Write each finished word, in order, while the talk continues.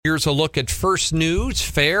Here's a look at First News,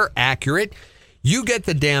 fair, accurate. You get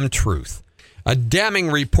the damn truth. A damning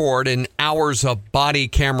report and hours of body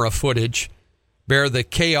camera footage bear the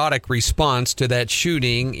chaotic response to that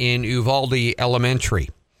shooting in Uvalde Elementary.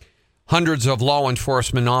 Hundreds of law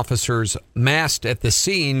enforcement officers massed at the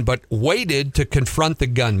scene but waited to confront the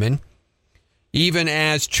gunman, even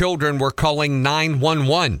as children were calling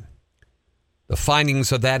 911. The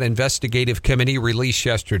findings of that investigative committee released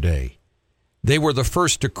yesterday. They were the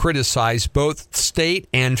first to criticize both state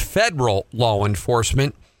and federal law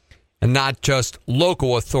enforcement, and not just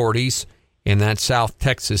local authorities in that South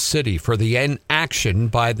Texas city, for the inaction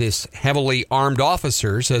by this heavily armed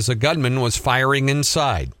officers as a gunman was firing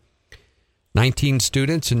inside. 19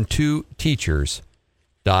 students and 2 teachers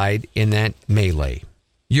died in that melee.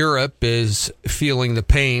 Europe is feeling the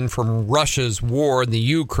pain from Russia's war in the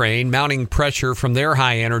Ukraine, mounting pressure from their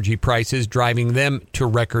high energy prices, driving them to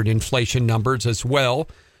record inflation numbers as well.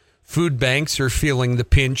 Food banks are feeling the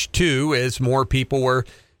pinch, too, as more people were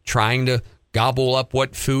trying to gobble up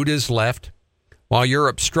what food is left. While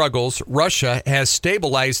Europe struggles, Russia has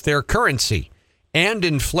stabilized their currency and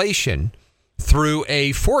inflation through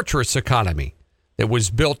a fortress economy that was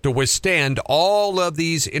built to withstand all of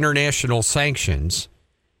these international sanctions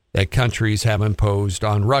that countries have imposed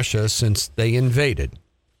on Russia since they invaded.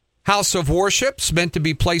 House of worships meant to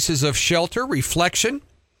be places of shelter, reflection.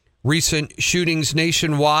 Recent shootings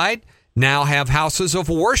nationwide now have houses of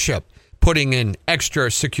worship, putting in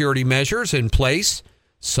extra security measures in place.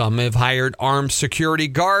 Some have hired armed security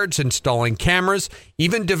guards, installing cameras,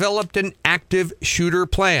 even developed an active shooter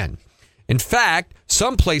plan. In fact,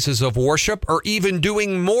 some places of worship are even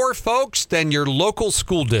doing more, folks, than your local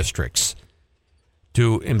school districts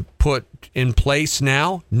to put in place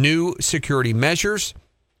now new security measures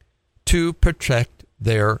to protect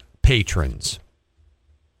their patrons.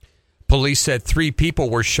 Police said 3 people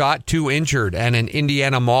were shot, 2 injured at an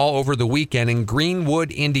Indiana mall over the weekend in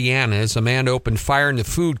Greenwood, Indiana, as a man opened fire in the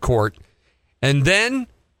food court, and then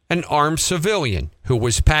an armed civilian who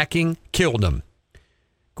was packing killed him.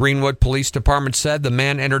 Greenwood Police Department said the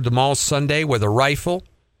man entered the mall Sunday with a rifle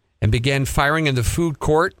and began firing in the food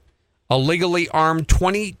court. A legally armed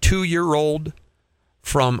 22-year-old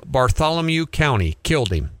from Bartholomew County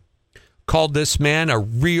killed him. Called this man a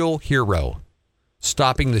real hero,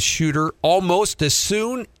 stopping the shooter almost as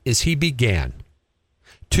soon as he began.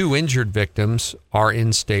 2 injured victims are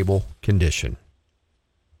in stable condition.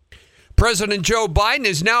 President Joe Biden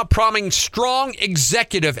is now promising strong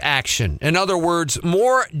executive action. In other words,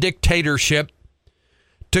 more dictatorship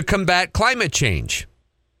to combat climate change,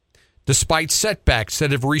 despite setbacks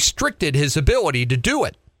that have restricted his ability to do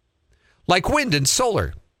it, like wind and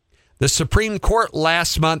solar. The Supreme Court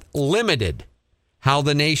last month limited how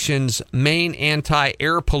the nation's main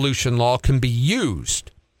anti-air pollution law can be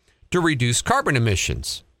used to reduce carbon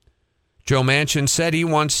emissions. Joe Manchin said he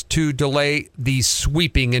wants to delay these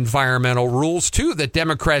sweeping environmental rules, too, that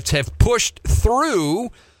Democrats have pushed through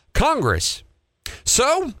Congress.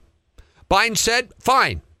 So Biden said,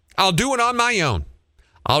 fine, I'll do it on my own.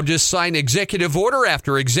 I'll just sign executive order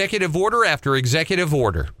after executive order after executive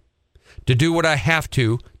order to do what I have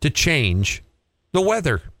to change the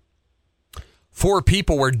weather. 4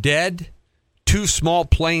 people were dead. 2 small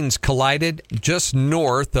planes collided just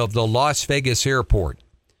north of the Las Vegas airport.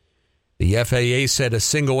 The FAA said a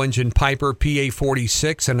single-engine Piper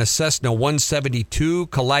PA-46 and a Cessna 172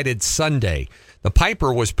 collided Sunday. The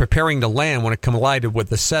Piper was preparing to land when it collided with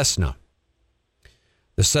the Cessna.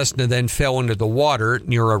 The Cessna then fell into the water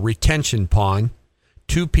near a retention pond.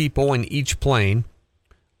 2 people in each plane.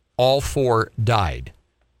 All 4 died.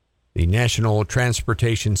 The National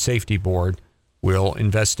Transportation Safety Board will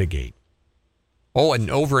investigate. Oh,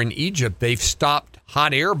 and over in Egypt, they've stopped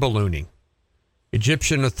hot air ballooning.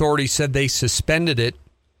 Egyptian authorities said they suspended it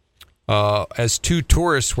as 2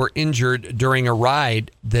 tourists were injured during a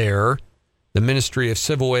ride there. The Ministry of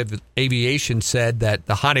Civil Aviation said that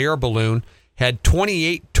the hot air balloon had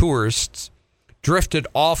 28 tourists, drifted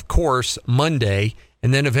off course Monday,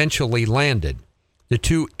 and then eventually landed. The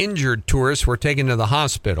 2 injured tourists were taken to the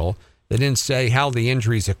hospital. They didn't say how the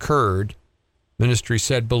injuries occurred. Ministry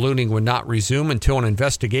said ballooning would not resume until an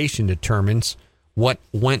investigation determines what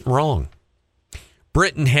went wrong.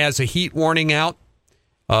 Britain has a heat warning out.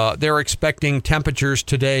 They're expecting temperatures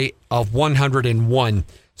today of 101.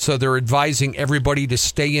 So they're advising everybody to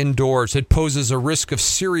stay indoors. It poses a risk of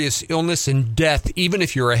serious illness and death, even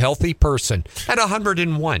if you're a healthy person, at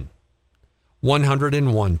 101.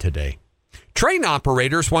 101 today. Train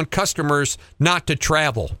operators want customers not to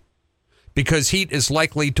travel because heat is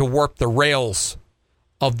likely to warp the rails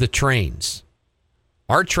of the trains.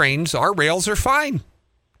 Our rails are fine.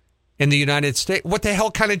 in the United States. What the hell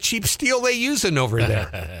kind of cheap steel they using over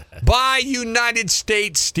there? Buy United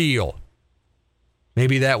States steel.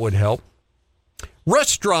 Maybe that would help.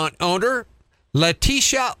 Restaurant owner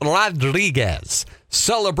Leticia Rodriguez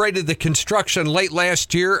celebrated the construction late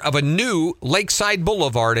last year of a new Lakeside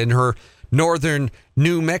Boulevard in her northern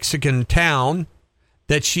New Mexican town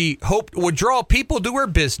that she hoped would draw people to her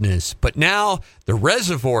business. But now the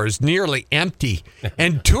reservoir is nearly empty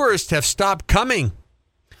and tourists have stopped coming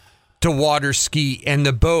to water ski and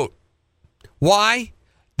the boat. Why?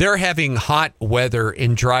 They're having hot weather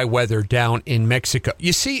and dry weather down in Mexico.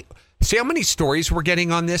 You see how many stories we're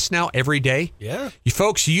getting on this now every day? Yeah. You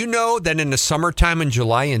folks, you know that in the summertime in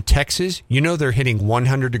July in Texas, you know they're hitting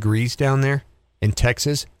 100 degrees down there in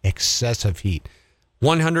Texas? Excessive heat.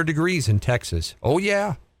 100 degrees in Texas. Oh,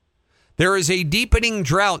 yeah. There is a deepening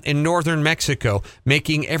drought in northern Mexico,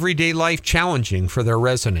 making everyday life challenging for their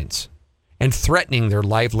residents and threatening their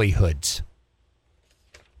livelihoods.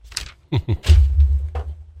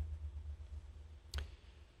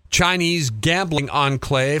 Chinese gambling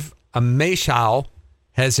enclave Meishao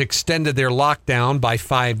has extended their lockdown by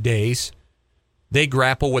 5 days. They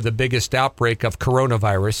grapple with the biggest outbreak of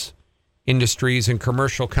coronavirus. Industries and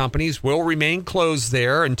commercial companies will remain closed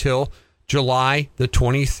there until July the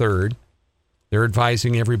 23rd. They're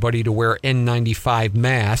advising everybody to wear N95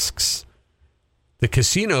 masks. The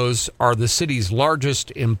casinos are the city's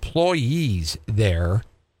largest employees there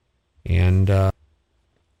and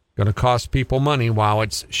going to cost people money while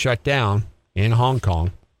it's shut down in Hong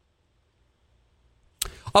Kong.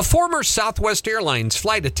 A former Southwest Airlines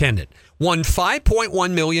flight attendant won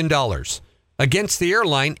 $5.1 million against the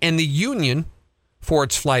airline and the union for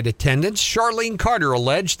its flight attendants. Charlene Carter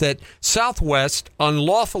alleged that Southwest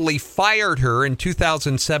unlawfully fired her in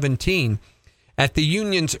 2017 at the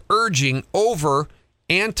union's urging over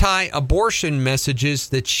anti-abortion messages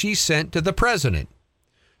that she sent to the president.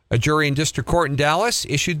 A jury in district court in Dallas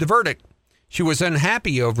issued the verdict. She was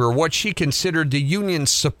unhappy over what she considered the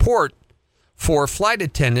union's support for flight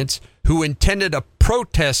attendants who intended a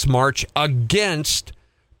protest march against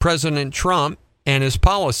President Trump and his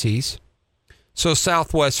policies. So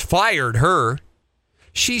Southwest fired her.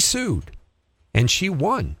 She sued, and she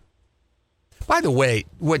won. By the way,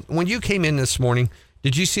 when you came in this morning,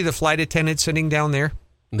 did you see the flight attendant sitting down there?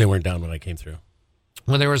 They weren't down when I came through.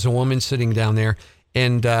 Well, there was a woman sitting down there,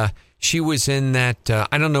 and she was in that,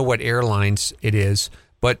 I don't know what airlines it is,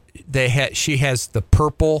 but she has the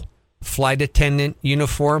purple flight attendant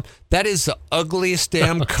uniform. That is the ugliest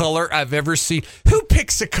damn color I've ever seen. Who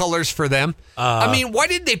picks the colors for them? I mean, why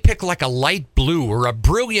did they pick like a light blue or a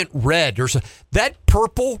brilliant red or that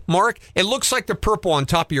purple, Mark? It looks like the purple on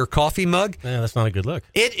top of your coffee mug. Yeah, that's not a good look.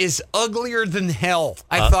 It is uglier than hell.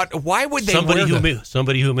 I thought, why would they wear that?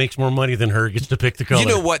 Somebody who makes more money than her gets to pick the color. You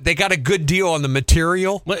know what? They got a good deal on the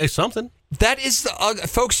material. Well, it's something. That is the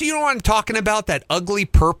folks. You know what I'm talking about? That ugly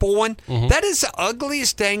purple one. Mm-hmm. That is the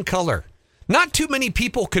ugliest dang color. Not too many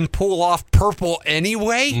people can pull off purple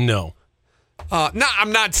anyway. No. No,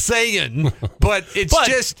 I'm not saying, but it's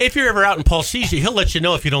just if you're ever out and Paul sees you, he'll let you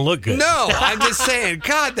know if you don't look good. No, I'm just saying.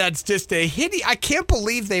 God, that's just a hideous. I can't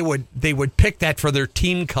believe they would pick that for their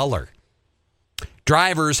team color.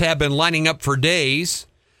 Drivers have been lining up for days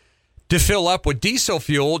to fill up with diesel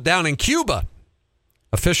fuel down in Cuba.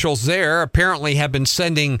 Officials there apparently have been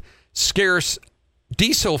sending scarce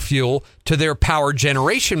diesel fuel to their power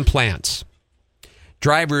generation plants.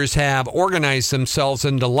 Drivers have organized themselves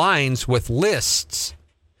into lines with lists,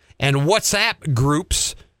 and WhatsApp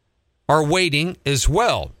groups are waiting as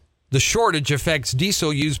well. The shortage affects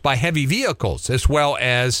diesel used by heavy vehicles as well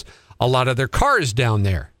as a lot of their cars down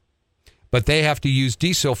there. But they have to use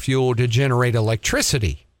diesel fuel to generate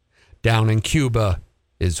electricity down in Cuba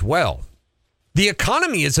as well. The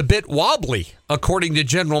economy is a bit wobbly, according to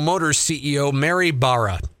General Motors CEO Mary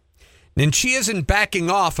Barra. And she isn't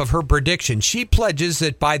backing off of her prediction. She pledges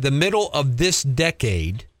that by the middle of this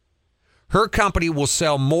decade, her company will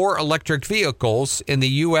sell more electric vehicles in the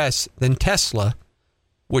U.S. than Tesla,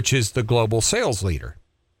 which is the global sales leader.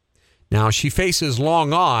 Now, she faces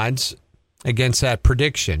long odds against that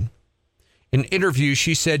prediction. In an interview,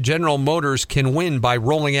 she said General Motors can win by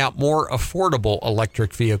rolling out more affordable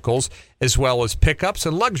electric vehicles, as well as pickups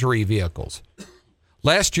and luxury vehicles.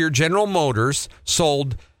 Last year, General Motors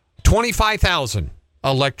sold 25,000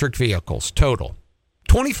 electric vehicles total.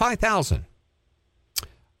 25,000.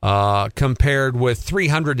 Compared with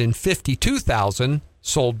 352,000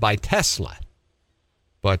 sold by Tesla.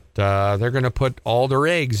 But they're going to put all their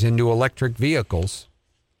eggs into electric vehicles.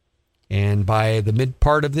 And by the mid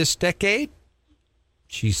part of this decade,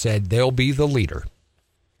 she said they'll be the leader.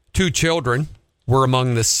 2 children were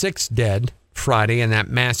among the 6 dead Friday in that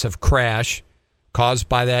massive crash caused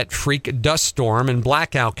by that freak dust storm and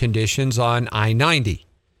blackout conditions on I-90.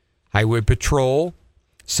 Highway Patrol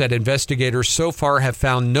said investigators so far have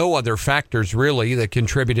found no other factors really that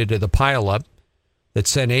contributed to the pileup that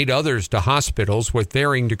sent 8 others to hospitals with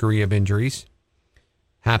varying degree of injuries.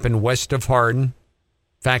 Happened west of Hardin. In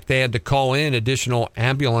fact, they had to call in additional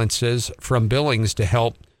ambulances from Billings to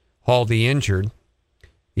help haul the injured.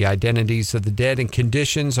 The identities of the dead and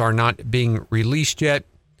conditions are not being released yet.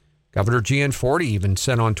 Governor Gianforte even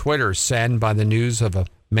sent on Twitter, saddened by the news of a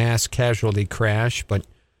mass casualty crash, but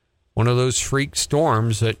one of those freak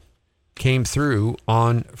storms that came through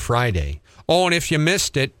on Friday. Oh, and if you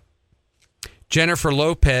missed it, Jennifer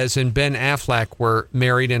Lopez and Ben Affleck were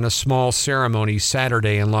married in a small ceremony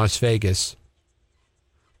Saturday in Las Vegas,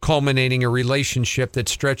 culminating a relationship that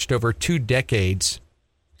stretched over 2 decades.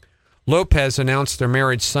 Lopez announced their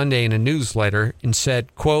marriage Sunday in a newsletter and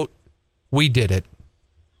said, quote, "We did it."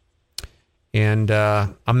 And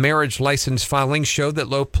a marriage license filing showed that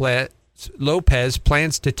Lopez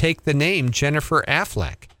plans to take the name Jennifer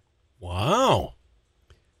Affleck. Wow.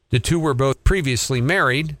 The two were both previously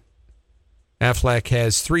married. Affleck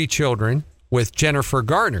has 3 children with Jennifer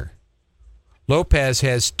Garner. Lopez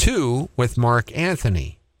has 2 with Mark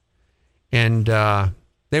Anthony. And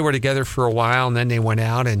they were together for a while, and then they went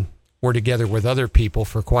out and were together with other people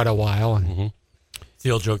for quite a while. And It's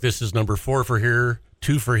the old joke, this is number 4 for her,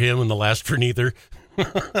 2 for him, and the last for neither.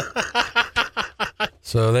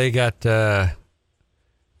 so they got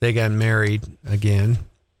married again.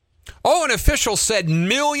 Oh, an official said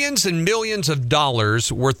millions and millions of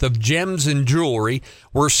dollars worth of gems and jewelry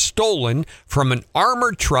were stolen from an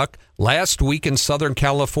armored truck last week in Southern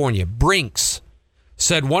California. Brinks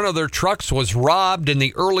said one of their trucks was robbed in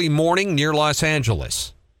the early morning near Los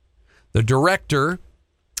Angeles. The director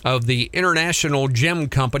of the International Gem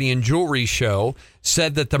Company and Jewelry Show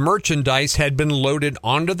said that the merchandise had been loaded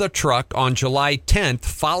onto the truck on July 10th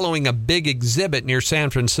following a big exhibit near San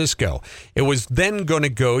Francisco. It was then going to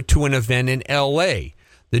go to an event in L.A.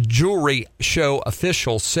 The jewelry show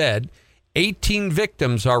official said 18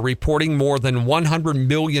 victims are reporting more than $100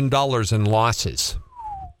 million in losses.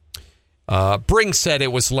 Brinks said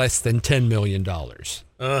it was less than $10 million.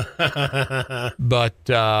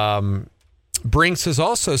 But Brinks has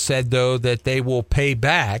also said, though, that they will pay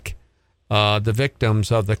back the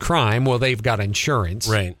victims of the crime. Well, they've got insurance.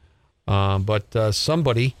 Right. But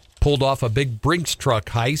somebody pulled off a big Brinks truck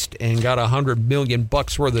heist and got $100 million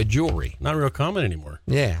worth of jewelry. Not real common anymore.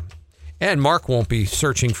 Yeah. And Mark won't be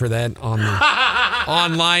searching for that on the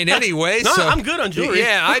online anyway. No, so, I'm good on jewelry.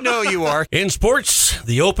 Yeah, I know you are. In sports,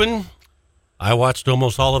 the Open, I watched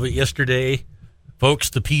almost all of it yesterday.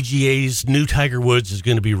 Folks, the PGA's new Tiger Woods is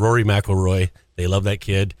going to be Rory McIlroy. They love that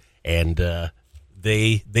kid, and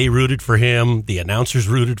they rooted for him. The announcers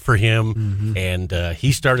rooted for him, and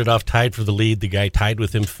he started off tied for the lead. The guy tied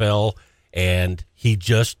with him fell, and he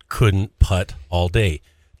just couldn't putt all day.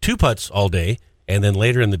 2 putts all day, and then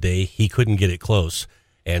later in the day, he couldn't get it close.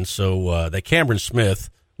 And so that Cameron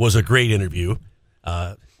Smith was a great interview.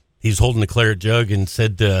 He's holding the claret jug and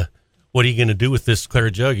said, what are you going to do with this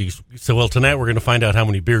claret jug? He said, well, tonight we're going to find out how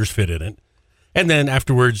many beers fit in it. And then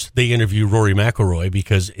afterwards, they interview Rory McIlroy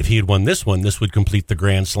because if he had won this one, this would complete the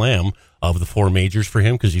Grand Slam of the 4 majors for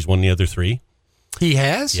him because he's won the other 3. He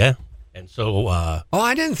has? Yeah. And so...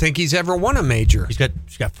 I didn't think he's ever won a major. He's got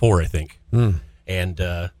 4, I think. And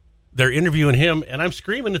they're interviewing him, and I'm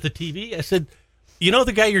screaming at the TV. I said, you know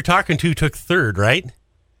the guy you're talking to took 3rd, right?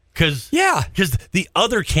 Because the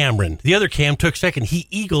other Cam took 2nd. He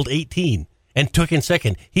eagled 18 and took in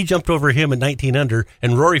 2nd. He jumped over him at 19 under,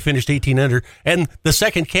 and Rory finished 18 under, and the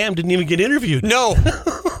second Cam didn't even get interviewed. No.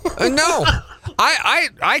 No.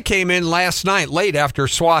 I came in last night late after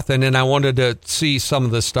Swathin, and I wanted to see some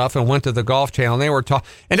of the stuff and went to the Golf Channel, and they were talking,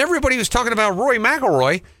 and everybody was talking about Rory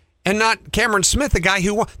McIlroy and not Cameron Smith, the guy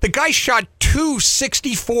who won. The guy shot 2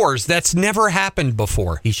 64s. That's never happened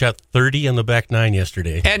before. He shot 30 on the back 9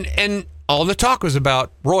 yesterday. And all the talk was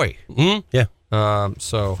about Roy. Yeah.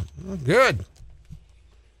 So, good.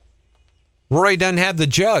 Roy doesn't have the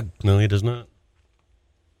jug. No, he does not.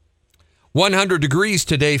 100 degrees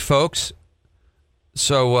today, folks.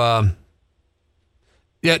 So,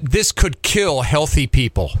 yeah, this could kill healthy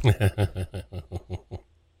people.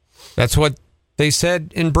 That's what they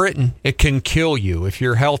said in Britain. It can kill you. If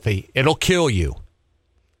you're healthy, it'll kill you.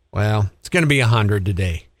 Well, it's going to be 100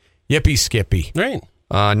 today. Yippee skippy. Right.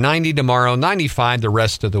 90 tomorrow, 95 the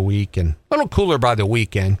rest of the week, and a little cooler by the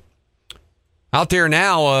weekend. Out there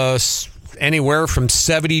now, anywhere from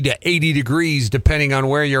 70 to 80 degrees, depending on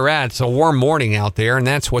where you're at. It's a warm morning out there, and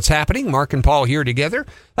that's what's happening. Mark and Paul here together.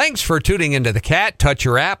 Thanks for tuning into The Cat. Touch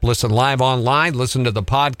your app, listen live online, listen to the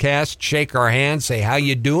podcast, shake our hands, say, how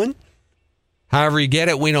you doing? However you get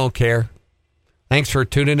it, we don't care. Thanks for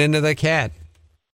tuning into The Cat.